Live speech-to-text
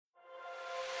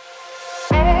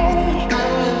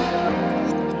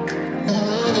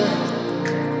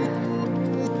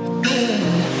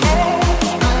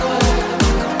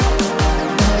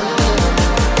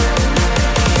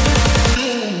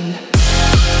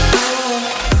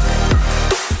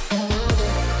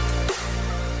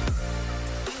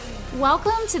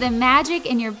Welcome to the Magic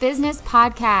in Your Business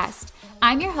podcast.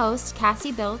 I'm your host,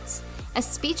 Cassie Biltz, a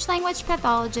speech-language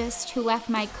pathologist who left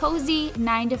my cozy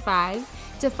 9-to-5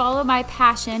 to follow my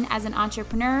passion as an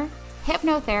entrepreneur,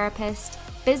 hypnotherapist,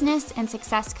 business and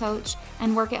success coach,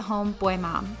 and work-at-home boy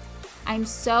mom. I'm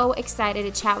so excited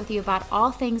to chat with you about all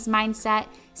things mindset,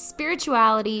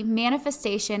 spirituality,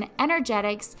 manifestation,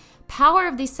 energetics, power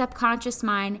of the subconscious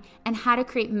mind, and how to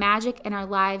create magic in our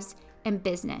lives and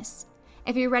business.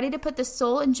 If you're ready to put the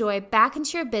soul and joy back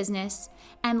into your business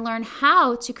and learn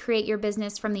how to create your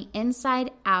business from the inside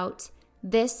out,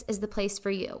 this is the place for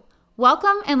you.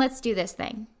 Welcome, and let's do this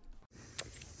thing.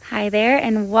 Hi there,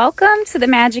 and welcome to the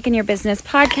Magic in Your Business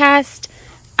podcast.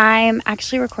 I'm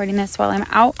actually recording this while I'm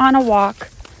out on a walk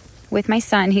with my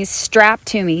son. He's strapped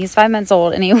to me. He's 5 months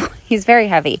old, and he's very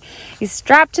heavy. He's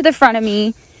strapped to the front of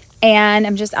me, and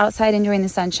I'm just outside enjoying the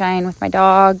sunshine with my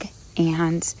dog,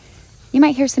 and you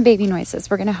might hear some baby noises.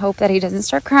 We're going to hope that he doesn't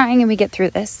start crying and we get through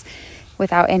this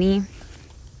without any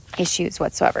issues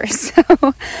whatsoever.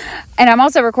 And I'm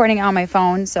also recording on my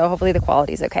phone, so hopefully the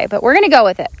quality is okay. But we're going to go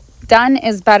with it. Done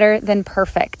is better than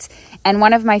perfect. And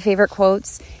one of my favorite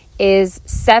quotes is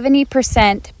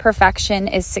 70% perfection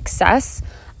is success,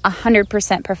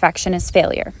 100% perfection is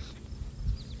failure.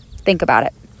 Think about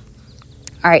it.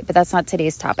 All right, but that's not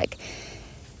today's topic.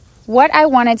 What I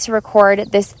wanted to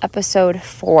record this episode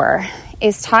for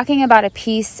is talking about a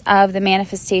piece of the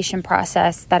manifestation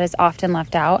process that is often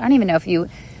left out. I don't even know if you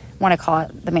want to call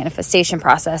it the manifestation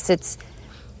process. It's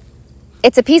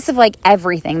a piece of like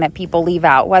everything that people leave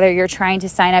out, whether you're trying to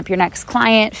sign up your next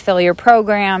client, fill your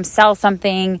program, sell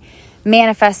something,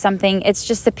 manifest something. It's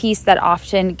just a piece that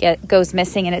often goes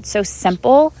missing, and it's so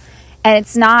simple. And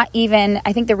it's not even,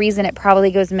 I think the reason it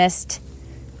probably goes missed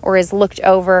or is looked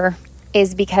over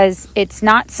is because it's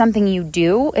not something you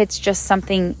do. It's just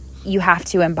something you have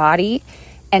to embody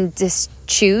and just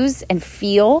choose and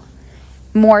feel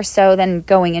more so than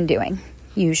going and doing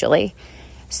usually.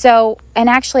 So, and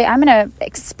actually I'm going to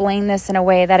explain this in a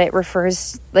way that it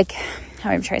refers, like,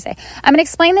 how I'm trying to say, I'm going to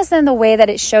explain this in the way that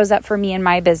it shows up for me in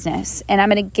my business. And I'm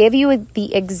going to give you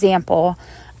the example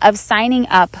of signing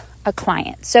up a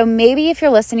client. So maybe if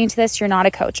you're listening to this, you're not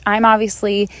a coach. I'm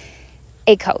obviously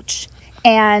a coach,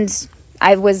 and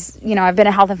I've been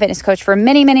a health and fitness coach for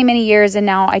many, many, many years, and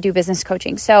now I do business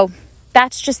coaching. So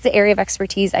that's just the area of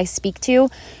expertise I speak to.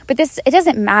 But it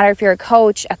doesn't matter if you're a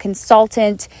coach, a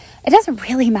consultant. It doesn't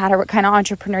really matter what kind of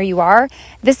entrepreneur you are.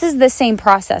 This is the same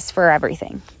process for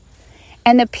everything.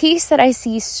 And the piece that I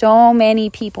see so many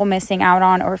people missing out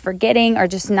on or forgetting or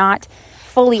just not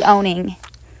fully owning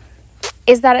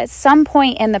is that at some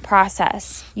point in the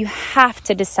process, you have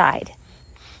to decide.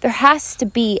 There has to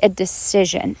be a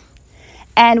decision.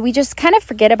 And we just kind of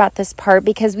forget about this part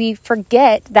because we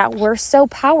forget that we're so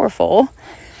powerful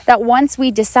that once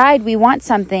we decide we want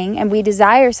something and we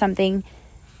desire something,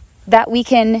 that we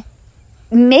can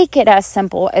make it as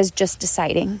simple as just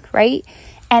deciding, right?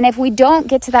 And if we don't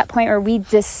get to that point where we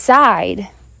decide,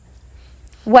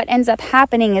 what ends up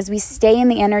happening is we stay in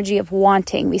the energy of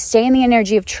wanting. We stay in the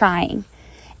energy of trying.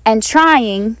 And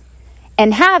trying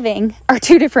and having are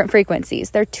two different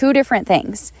frequencies. They're two different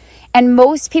things. And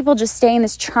most people just stay in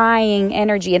this trying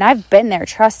energy. And I've been there.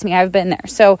 Trust me, I've been there.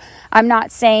 So I'm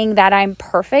not saying that I'm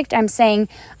perfect. I'm saying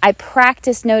I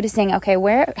practice noticing, okay,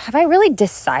 where have I really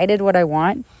decided what I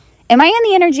want? Am I in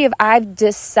the energy of I've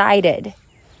decided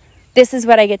this is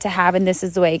what I get to have and this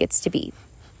is the way it gets to be?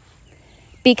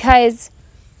 Because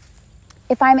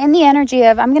if I'm in the energy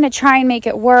of I'm going to try and make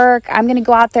it work, I'm going to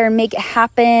go out there and make it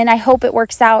happen, I hope it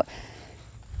works out,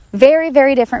 very,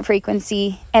 very different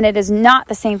frequency, and it is not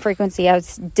the same frequency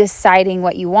as deciding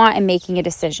what you want and making a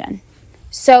decision.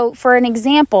 So for an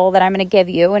example that I'm going to give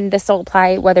you, and this will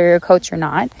apply whether you're a coach or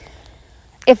not,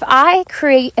 if I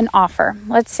create an offer,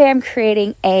 let's say I'm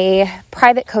creating a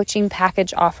private coaching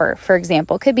package offer, for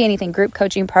example, could be anything, group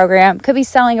coaching program, could be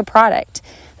selling a product.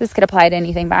 This could apply to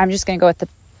anything, but I'm just going to go with the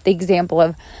example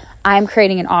of I'm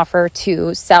creating an offer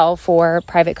to sell for a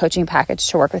private coaching package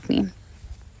to work with me.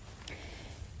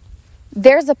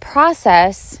 There's a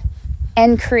process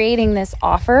in creating this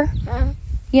offer,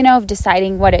 of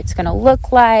deciding what it's going to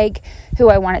look like, who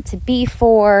I want it to be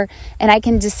for, and I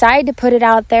can decide to put it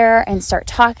out there and start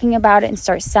talking about it and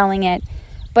start selling it.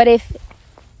 But if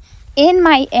in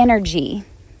my energy,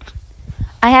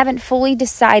 I haven't fully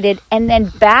decided and then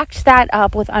backed that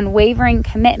up with unwavering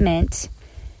commitment,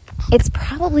 it's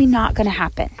probably not going to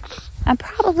happen. I'm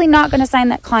probably not going to sign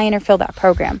that client or fill that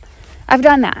program. I've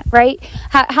done that, right?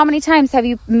 How many times have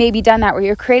you maybe done that where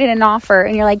you're created an offer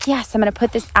and you're like, yes, I'm going to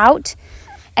put this out.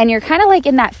 And you're kind of like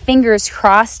in that fingers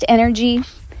crossed energy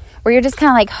where you're just kind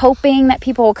of like hoping that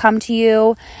people will come to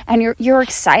you and you're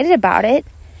excited about it.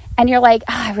 And you're like,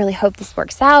 I really hope this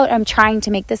works out. I'm trying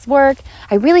to make this work.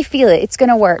 I really feel it. It's going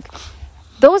to work.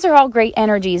 Those are all great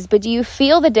energies. But do you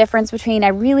feel the difference between I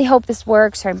really hope this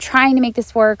works, or I'm trying to make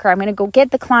this work, or I'm going to go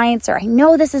get the clients, or I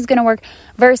know this is going to work,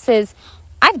 versus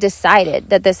I've decided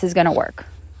that this is going to work.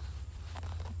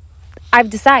 I've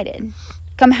decided.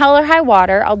 Come hell or high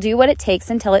water, I'll do what it takes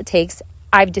until it takes.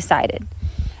 I've decided.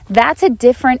 That's a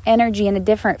different energy and a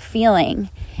different feeling.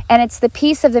 And it's the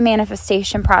piece of the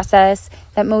manifestation process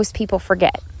that most people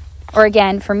forget. Or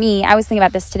again, for me, I was thinking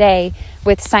about this today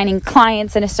with signing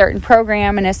clients in a certain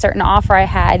program and a certain offer I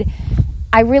had.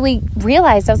 I really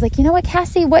realized, I was like, you know what,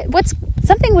 Cassie,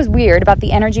 something was weird about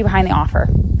the energy behind the offer.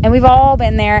 And we've all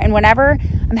been there. And whenever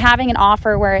I'm having an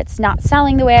offer where it's not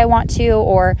selling the way I want to,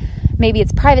 or maybe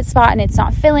it's private spot and it's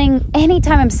not filling,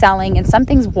 anytime I'm selling and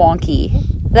something's wonky,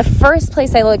 the first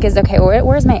place I look is, okay,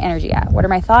 where's my energy at? What are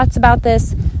my thoughts about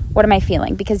this? What am I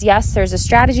feeling? Because yes, there's a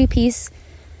strategy piece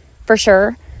for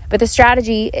sure, but the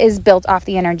strategy is built off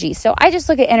the energy. So I just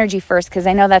look at energy first because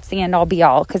I know that's the end all be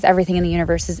all, because everything in the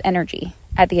universe is energy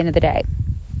at the end of the day.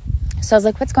 So I was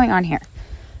like, what's going on here?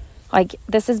 Like,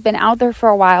 this has been out there for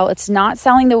a while. It's not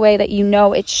selling the way that you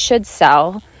know it should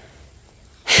sell.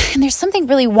 And there's something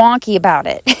really wonky about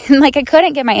it. And like, I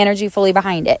couldn't get my energy fully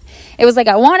behind it. It was like,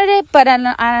 I wanted it, but I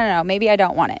don't know. Maybe I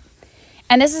don't want it.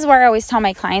 And this is where I always tell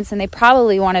my clients, and they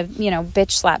probably want to,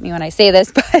 bitch slap me when I say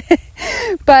this,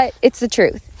 but it's the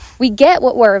truth. We get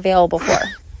what we're available for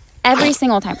every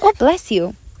single time. Oh, bless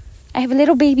you. I have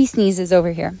little baby sneezes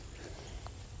over here.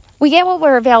 We get what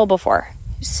we're available for.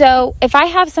 So if I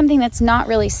have something that's not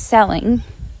really selling,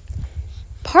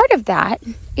 part of that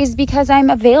is because I'm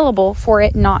available for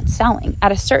it not selling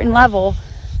at a certain level.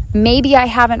 Maybe I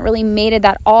haven't really made it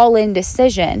that all-in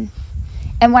decision.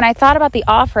 And when I thought about the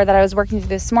offer that I was working through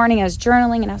this morning, I was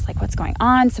journaling and I was like, what's going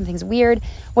on? Something's weird.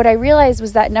 What I realized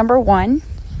was that, number one,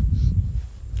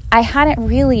 I hadn't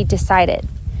really decided.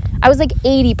 I was like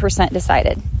 80%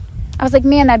 decided. I was like,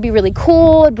 man, that'd be really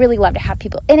cool. I'd really love to have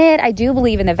people in it. I do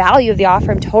believe in the value of the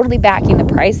offer. I'm totally backing the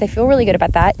price. I feel really good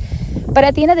about that. But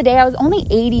at the end of the day, I was only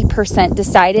 80%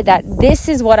 decided that this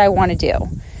is what I want to do.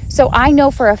 So I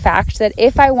know for a fact that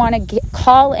if I want to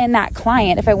call in that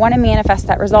client, if I want to manifest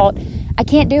that result, I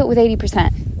can't do it with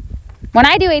 80%. When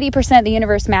I do 80%, the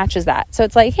universe matches that. So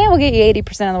it's like, hey, we'll get you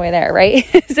 80% on the way there, right?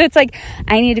 So it's like,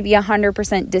 I need to be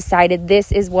 100% decided.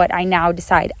 This is what I now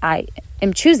decide I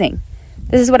am choosing.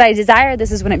 This is what I desire.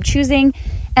 This is what I'm choosing.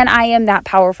 And I am that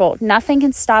powerful. Nothing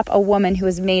can stop a woman who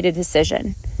has made a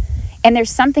decision. And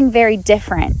there's something very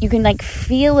different. You can like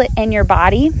feel it in your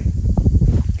body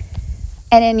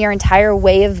and in your entire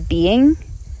way of being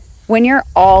when you're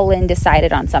all in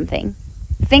decided on something.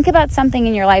 Think about something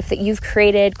in your life that you've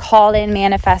created, called in,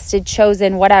 manifested,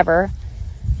 chosen, whatever,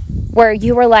 where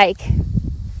you were like,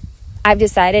 I've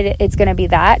decided it's going to be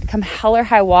that. Come hell or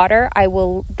high water,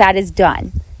 that is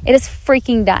done. It is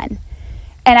freaking done.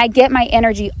 And I get my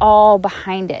energy all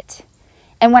behind it.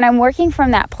 And when I'm working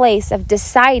from that place of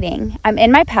deciding, I'm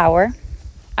in my power,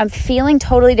 I'm feeling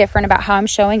totally different about how I'm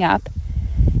showing up.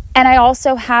 And I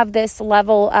also have this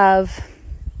level of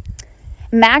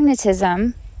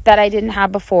magnetism that I didn't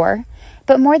have before.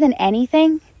 But more than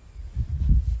anything,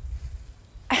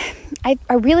 I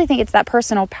really think it's that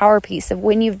personal power piece of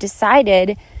when you've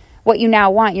decided what you now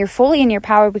want. You're fully in your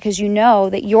power because you know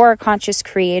that you're a conscious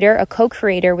creator, a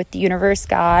co-creator with the universe,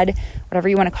 God, whatever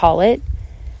you want to call it.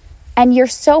 And you're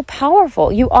so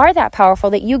powerful. You are that powerful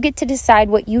that you get to decide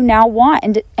what you now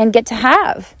want and get to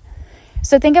have.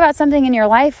 So think about something in your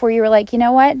life where you were like, you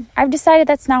know what? I've decided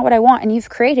that's not what I want. And you've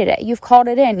created it. You've called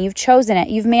it in. You've chosen it.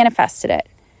 You've manifested it.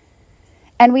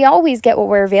 And we always get what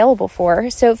we're available for.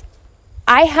 So if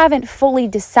I haven't fully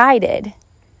decided,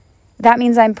 that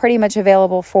means I'm pretty much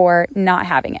available for not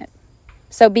having it.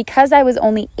 So because I was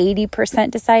only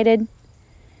 80% decided,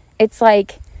 it's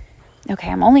like, okay,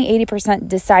 I'm only 80%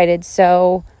 decided,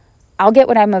 so I'll get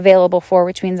what I'm available for,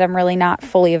 which means I'm really not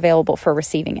fully available for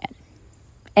receiving it.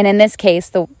 And in this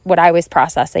case, what I was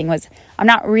processing was, I'm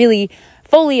not really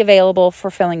fully available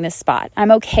for filling this spot. I'm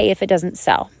okay if it doesn't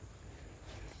sell.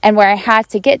 And where I had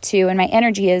to get to, and my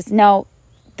energy is, no,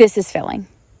 this is filling.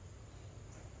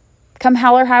 Come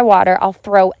hell or high water, I'll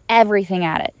throw everything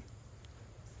at it.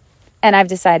 And I've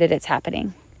decided it's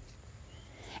happening.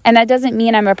 And that doesn't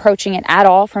mean I'm approaching it at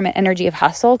all from an energy of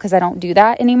hustle, because I don't do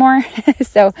that anymore.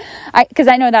 Because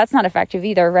I know that's not effective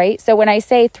either, right? So when I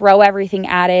say throw everything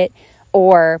at it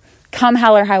or come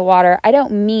hell or high water, I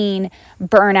don't mean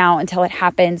burn out until it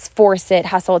happens, force it,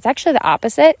 hustle. It's actually the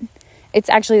opposite. It's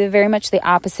actually very much the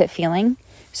opposite feeling.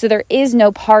 So there is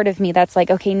no part of me that's like,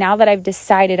 okay, now that I've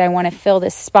decided I want to fill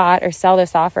this spot or sell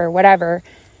this offer or whatever,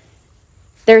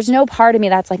 there's no part of me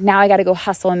that's like, now I got to go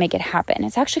hustle and make it happen.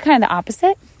 It's actually kind of the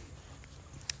opposite.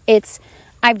 It's,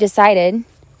 I've decided,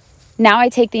 now I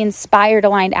take the inspired,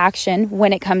 aligned action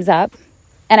when it comes up,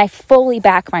 and I fully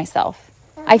back myself.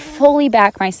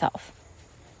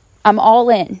 I'm all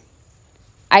in.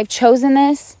 I've chosen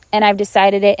this, and I've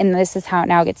decided it, and this is how it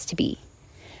now gets to be.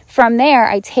 From there,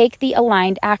 I take the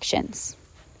aligned actions.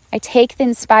 I take the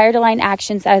inspired, aligned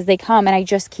actions as they come, and I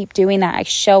just keep doing that. I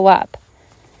show up.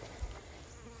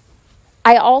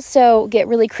 I also get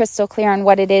really crystal clear on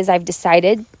what it is I've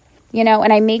decided,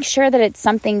 and I make sure that it's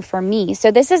something for me.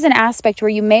 So this is an aspect where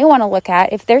you may want to look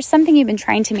at if there's something you've been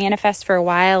trying to manifest for a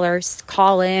while, or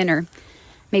call in, or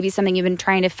maybe something you've been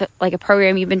trying to, like a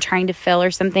program you've been trying to fill,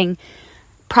 or something,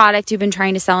 product you've been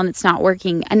trying to sell and it's not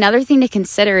working. Another thing to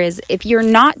consider is if you're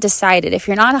not decided, if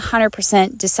you're not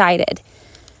 100% decided,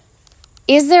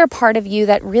 is there a part of you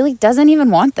that really doesn't even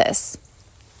want this?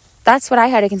 That's what I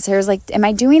had to consider, is like, am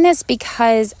I doing this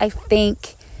because I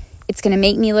think it's going to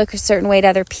make me look a certain way to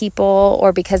other people,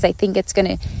 or because I think it's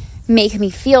going to make me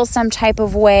feel some type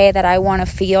of way that I want to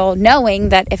feel, knowing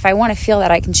that if I want to feel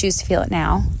that, I can choose to feel it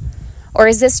now? Or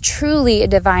is this truly a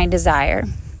divine desire?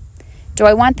 Do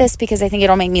I want this because I think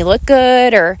it'll make me look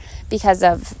good, or because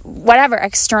of whatever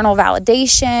external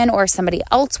validation, or somebody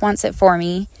else wants it for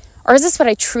me? Or is this what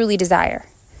I truly desire?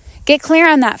 Get clear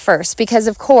on that first, because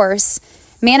of course,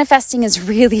 manifesting is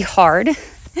really hard,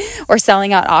 or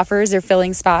selling out offers or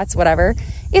filling spots, whatever,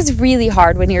 is really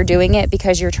hard when you're doing it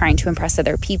because you're trying to impress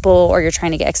other people, or you're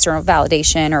trying to get external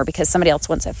validation, or because somebody else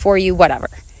wants it for you, whatever.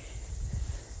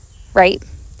 Right?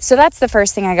 So that's the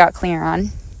first thing I got clear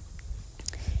on.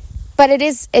 But it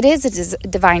is a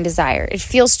divine desire. It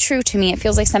feels true to me. It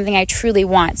feels like something I truly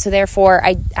want. So therefore,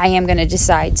 I am going to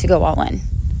decide to go all in.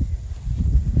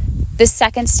 The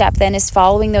second step then is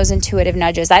following those intuitive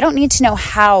nudges. I don't need to know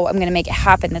how I'm going to make it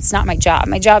happen. That's not my job.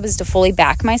 My job is to fully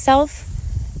back myself,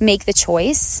 make the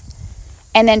choice,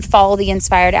 and then follow the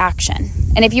inspired action.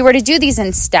 And if you were to do these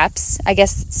in steps, I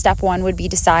guess step 1 would be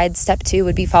decide. Step 2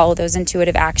 would be follow those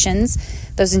intuitive actions,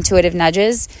 those intuitive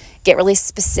nudges. Get really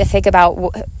specific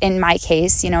about, in my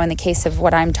case, in the case of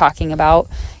what I'm talking about,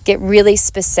 get really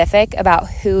specific about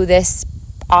who this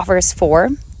offer is for.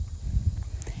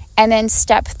 And then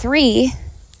step 3,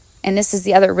 and this is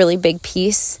the other really big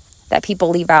piece that people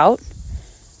leave out,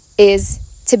 is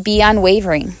to be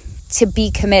unwavering, to be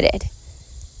committed.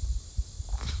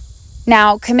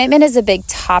 Now, commitment is a big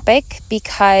topic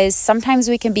because sometimes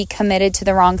we can be committed to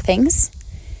the wrong things.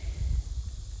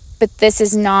 But this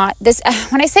is not,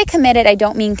 when I say committed, I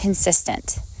don't mean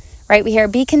consistent, right? We hear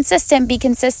be consistent, be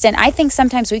consistent. I think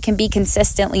sometimes we can be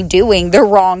consistently doing the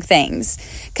wrong things.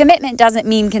 Commitment doesn't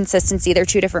mean consistency. They're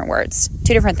two different words,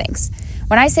 two different things.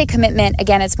 When I say commitment,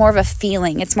 again, it's more of a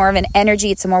feeling. It's more of an energy.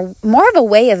 It's more of a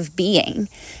way of being.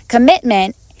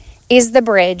 Commitment is the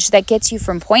bridge that gets you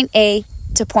from point A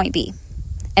to point B.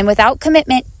 And without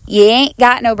commitment, you ain't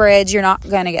got no bridge. You're not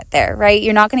going to get there, right?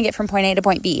 You're not going to get from point A to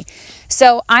point B.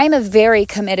 So I'm a very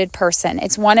committed person.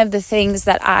 It's one of the things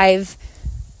that I've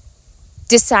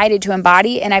decided to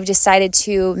embody, and I've decided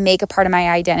to make a part of my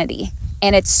identity.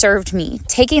 And it's served me.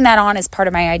 Taking that on as part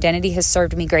of my identity has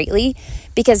served me greatly,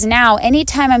 because now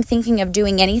anytime I'm thinking of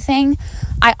doing anything,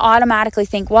 I automatically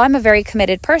think, well, I'm a very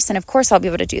committed person. Of course I'll be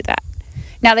able to do that.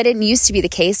 Now, that didn't used to be the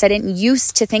case. I didn't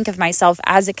used to think of myself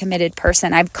as a committed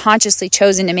person. I've consciously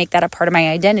chosen to make that a part of my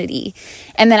identity.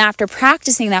 And then after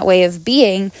practicing that way of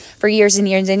being for years and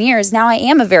years and years, now I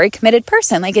am a very committed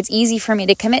person. Like, it's easy for me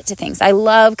to commit to things. I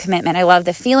love commitment. I love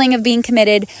the feeling of being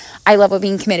committed. I love what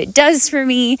being committed does for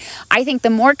me. I think the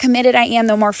more committed I am,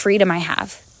 the more freedom I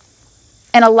have.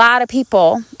 And a lot of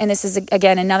people, and this is,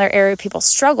 again, another area people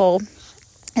struggle,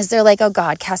 is they're like, oh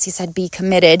God, Cassie said be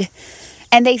committed.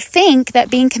 And they think that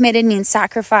being committed means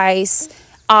sacrifice,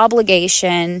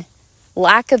 obligation,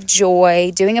 lack of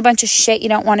joy, doing a bunch of shit you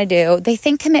don't want to do. They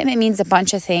think commitment means a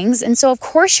bunch of things. And so, of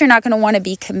course, you're not going to want to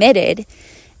be committed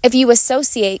if you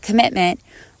associate commitment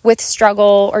with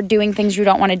struggle or doing things you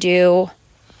don't want to do.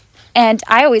 And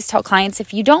I always tell clients,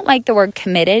 if you don't like the word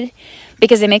committed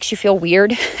because it makes you feel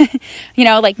weird,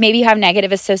 like maybe you have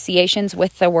negative associations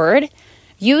with the word,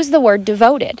 use the word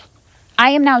devoted. I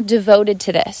am now devoted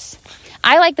to this.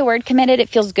 I like the word committed. It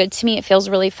feels good to me. It feels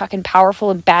really fucking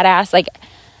powerful and badass. Like,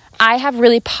 I have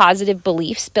really positive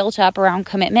beliefs built up around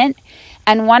commitment.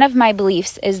 And one of my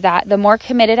beliefs is that the more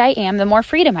committed I am, the more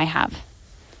freedom I have.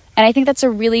 And I think that's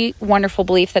a really wonderful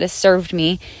belief that has served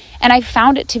me. And I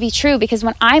found it to be true because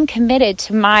when I'm committed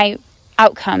to my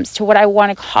outcomes, to what I want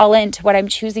to call in, to what I'm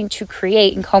choosing to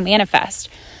create and co-manifest.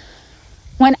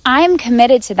 When I'm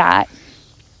committed to that,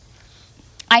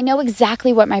 I know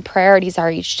exactly what my priorities are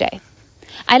each day.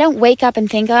 I don't wake up and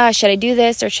think, should I do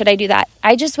this or should I do that?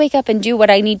 I just wake up and do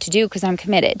what I need to do because I'm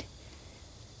committed.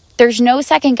 There's no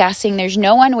second guessing. There's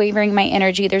no unwavering my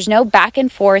energy. There's no back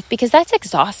and forth, because that's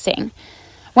exhausting.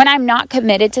 When I'm not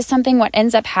committed to something, what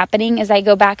ends up happening is I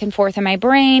go back and forth in my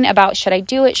brain about, should I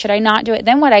do it? Should I not do it?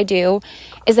 Then what I do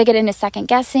is I get into second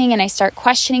guessing and I start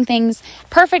questioning things.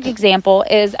 Perfect example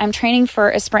is I'm training for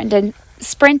a sprint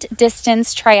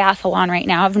distance triathlon right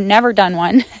now. I've never done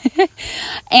one.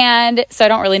 And so I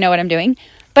don't really know what I'm doing,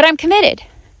 but I'm committed.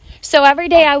 So every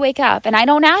day I wake up and I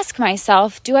don't ask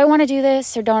myself, do I want to do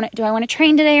this or do I want to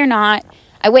train today or not?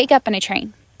 I wake up and I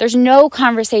train. There's no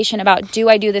conversation about, do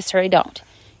I do this or I don't?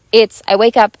 It's, I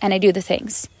wake up and I do the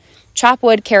things. Chop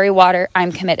wood, carry water,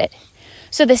 I'm committed.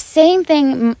 So the same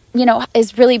thing,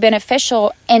 is really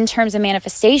beneficial in terms of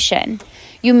manifestation.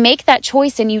 You make that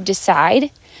choice and you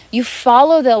decide, you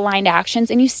follow the aligned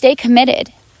actions, and you stay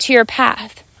committed to your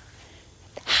path.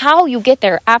 How you get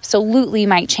there absolutely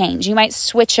might change. You might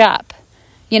switch up.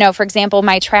 For example,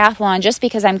 my triathlon, just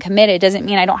because I'm committed doesn't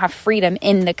mean I don't have freedom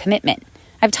in the commitment.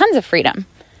 I have tons of freedom.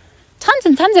 Tons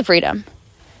and tons of freedom.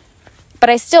 But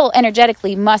I still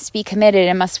energetically must be committed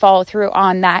and must follow through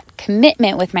on that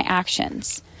commitment with my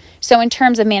actions. So in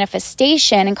terms of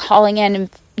manifestation and calling in,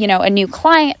 a new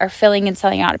client or filling and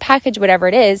selling out a package, whatever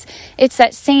it is, it's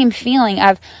that same feeling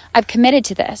of, I've committed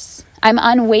to this. I'm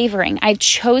unwavering. I've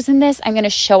chosen this. I'm going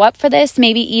to show up for this.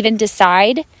 Maybe even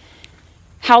decide,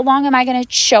 how long am I going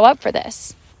to show up for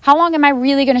this? How long am I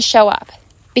really going to show up?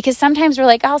 Because sometimes we're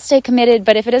like, I'll stay committed,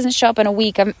 but if it doesn't show up in a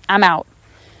week, I'm out.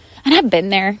 And I've been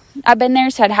there.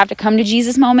 So I'd have to come to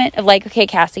Jesus moment of like, okay,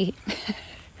 Cassie,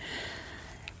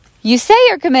 you say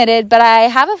you're committed, but I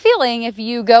have a feeling if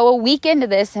you go a week into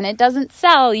this and it doesn't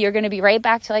sell, you're going to be right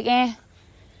back to like,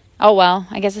 oh well,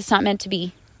 I guess it's not meant to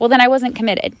be. Well, then I wasn't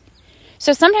committed.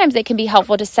 So sometimes it can be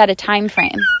helpful to set a time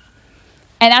frame.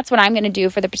 And that's what I'm going to do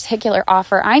for the particular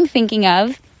offer I'm thinking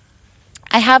of.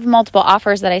 I have multiple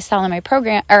offers that I sell in my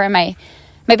program or in my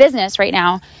business right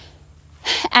now.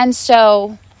 And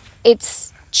so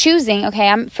it's choosing,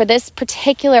 okay, for this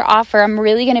particular offer, I'm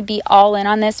really going to be all in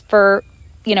on this for,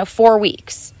 4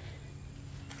 weeks.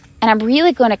 And I'm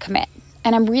really going to commit.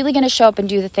 And I'm really going to show up and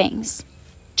do the things.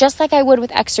 Just like I would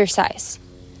with exercise.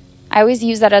 I always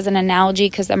use that as an analogy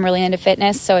because I'm really into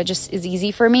fitness, so it just is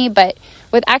easy for me. But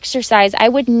with exercise, I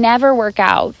would never work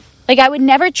out. Like I would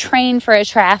never train for a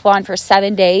triathlon for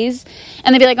 7 days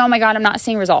and then be like, oh my God, I'm not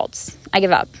seeing results. I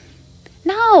give up.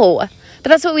 No, but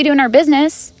that's what we do in our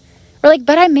business. We're like,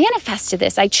 but I manifested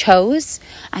this. I chose.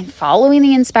 I'm following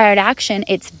the inspired action.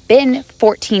 It's been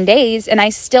 14 days and I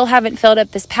still haven't filled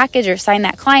up this package or signed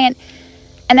that client.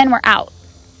 And then we're out.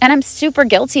 And I'm super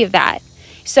guilty of that.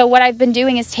 So what I've been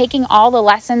doing is taking all the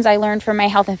lessons I learned from my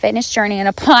health and fitness journey and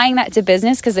applying that to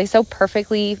business because they so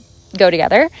perfectly go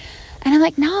together. And I'm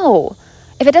like, no,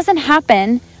 if it doesn't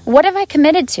happen, what have I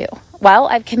committed to? Well,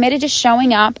 I've committed to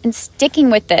showing up and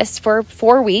sticking with this for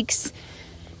 4 weeks.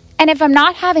 And if I'm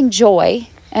not having joy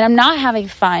and I'm not having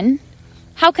fun,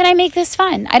 how can I make this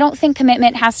fun? I don't think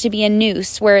commitment has to be a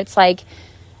noose where it's like,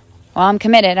 well, I'm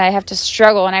committed. I have to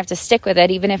struggle and I have to stick with it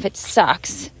even if it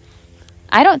sucks.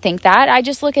 I don't think that. I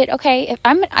just look at, okay, if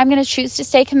I'm going to choose to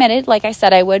stay committed like I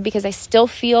said I would because I still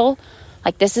feel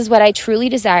like this is what I truly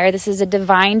desire. This is a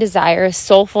divine desire, a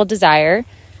soulful desire.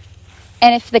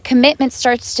 And if the commitment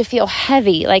starts to feel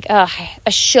heavy, like a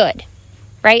should,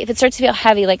 right? If it starts to feel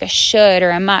heavy, like a should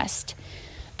or a must,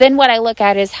 then what I look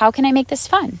at is how can I make this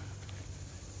fun?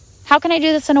 How can I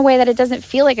do this in a way that it doesn't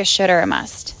feel like a should or a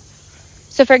must?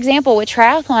 So for example, with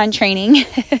triathlon training,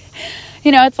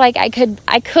 it's like I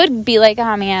could be like,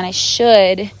 oh man, I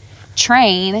should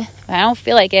train, but I don't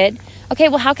feel like it. Okay,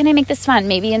 well, how can I make this fun?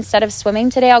 Maybe instead of swimming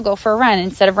today, I'll go for a run.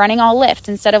 Instead of running, I'll lift.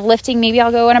 Instead of lifting, maybe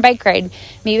I'll go on a bike ride.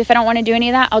 Maybe if I don't want to do any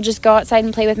of that, I'll just go outside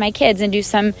and play with my kids and do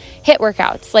some HIIT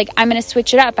workouts. Like I'm going to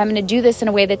switch it up. I'm going to do this in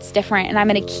a way that's different and I'm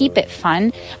going to keep it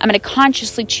fun. I'm going to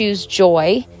consciously choose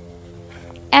joy.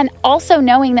 And also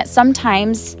knowing that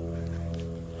sometimes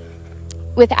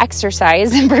with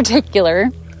exercise in particular,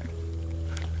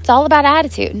 it's all about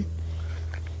attitude.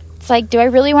 It's like, do I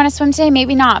really want to swim today?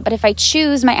 Maybe not. But if I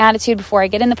choose my attitude before I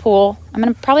get in the pool, I'm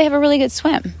going to probably have a really good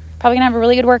swim. Probably going to have a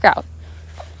really good workout.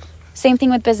 Same thing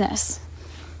with business.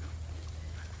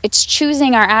 It's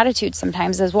choosing our attitude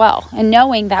sometimes as well. And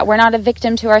knowing that we're not a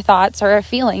victim to our thoughts or our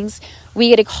feelings. We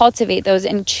get to cultivate those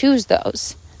and choose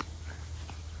those.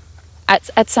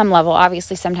 At some level,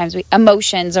 obviously, sometimes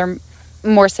emotions are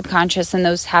more subconscious, and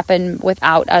those happen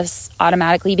without us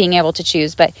automatically being able to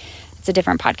choose, but it's a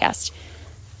different podcast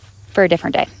for a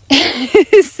different day.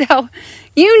 So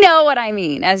you know what I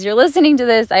mean. As you're listening to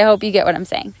this, I hope you get what I'm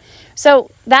saying.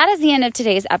 So that is the end of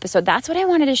today's episode. That's what I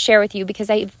wanted to share with you because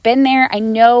I've been there. I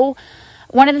know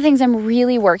one of the things I'm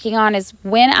really working on is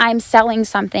when I'm selling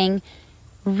something,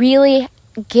 really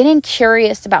getting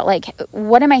curious about like,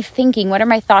 what am I thinking? What are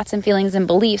my thoughts and feelings and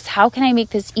beliefs? How can I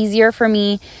make this easier for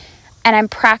me? And I'm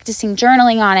practicing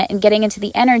journaling on it and getting into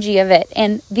the energy of it.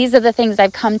 And these are the things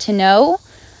I've come to know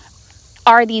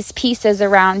are these pieces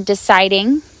around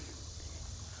deciding,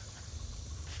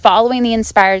 following the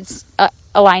inspired,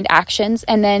 aligned actions,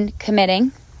 and then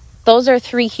committing. Those are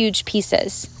 3 huge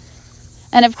pieces.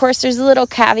 And of course, there's little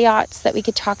caveats that we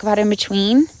could talk about in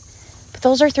between. But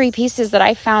those are 3 pieces that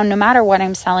I found no matter what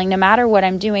I'm selling, no matter what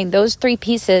I'm doing, those 3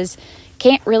 pieces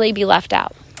can't really be left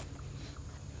out.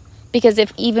 Because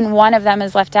if even one of them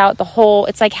is left out,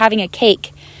 it's like having a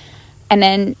cake and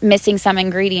then missing some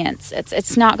ingredients.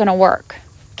 It's not going to work.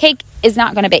 Cake is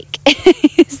not going to bake.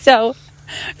 So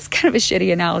it's kind of a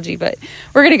shitty analogy, but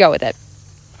we're going to go with it.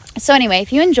 So anyway,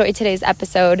 if you enjoyed today's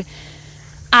episode,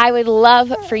 I would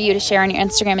love for you to share on your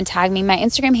Instagram and tag me. My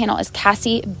Instagram handle is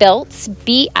Cassie Biltz,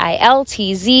 Biltz.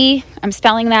 I'm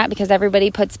spelling that because everybody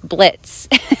puts Blitz.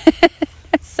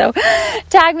 So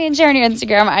tag me and share on your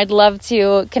Instagram. I'd love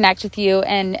to connect with you,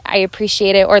 and I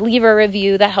appreciate it. Or leave a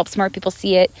review. That helps more people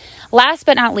see it. Last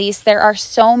but not least, there are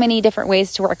so many different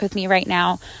ways to work with me right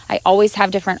now. I always have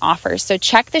different offers. So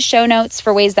check the show notes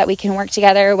for ways that we can work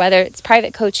together, whether it's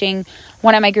private coaching,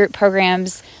 one of my group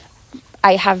programs.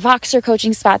 I have Voxer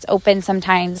coaching spots open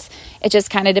sometimes. It just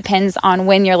kind of depends on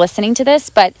when you're listening to this.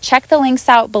 But check the links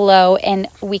out below, and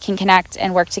we can connect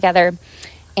and work together.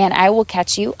 And I will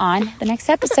catch you on the next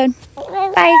episode.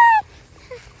 Bye.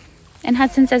 And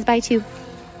Hudson says bye too.